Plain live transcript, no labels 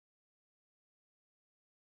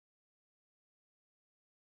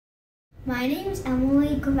My name is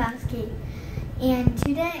Emily Kowalski, and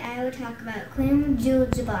today I will talk about Kareem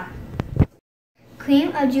Abdul-Jabbar.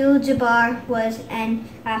 Kareem Abdul-Jabbar was an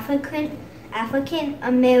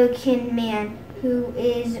African-American man who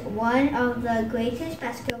is one of the greatest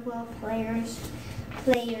basketball players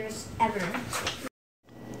ever.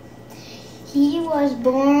 He was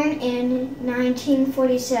born in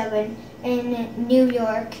 1947 in New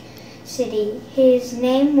York City. His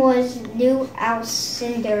name was New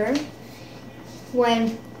Alcindor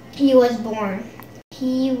when he was born.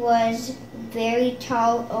 He was very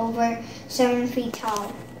tall, over 7 feet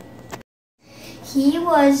tall. He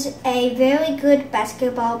was a very good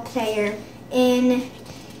basketball player. In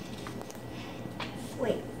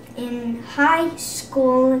high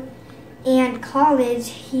school and college,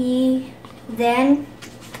 he then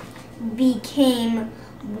became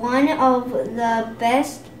one of the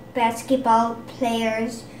best basketball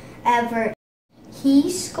players ever.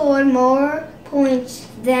 He scored more points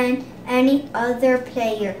than any other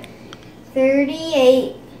player,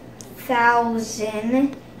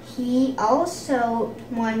 38,000. He also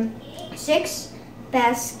won 6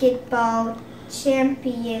 basketball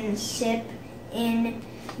championships in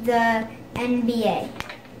the NBA.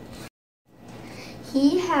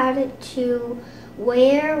 He had to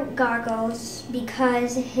wear goggles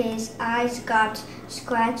because his eyes got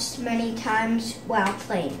scratched many times while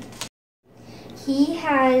playing. He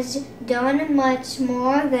has done much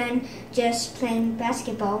more than just playing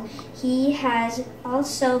basketball. He has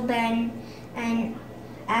also been an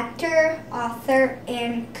actor, author,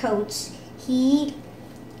 and coach. He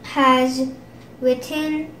has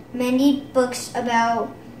written many books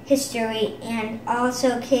about history and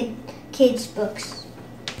also kids' books.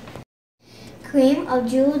 Kareem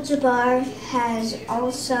Abdul-Jabbar has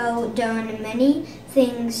also done many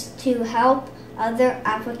things to help other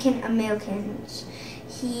African Americans.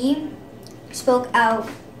 He spoke out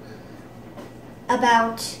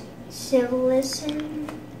about civil rights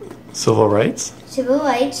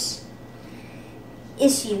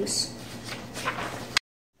issues.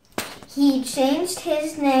 He changed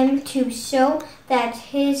his name to show that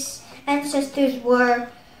his ancestors were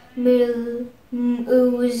Muslim.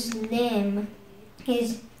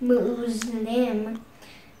 His Muslim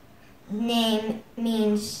name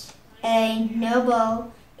means a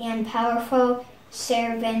noble and powerful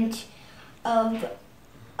servant of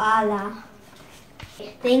Allah.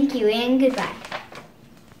 Thank you and goodbye.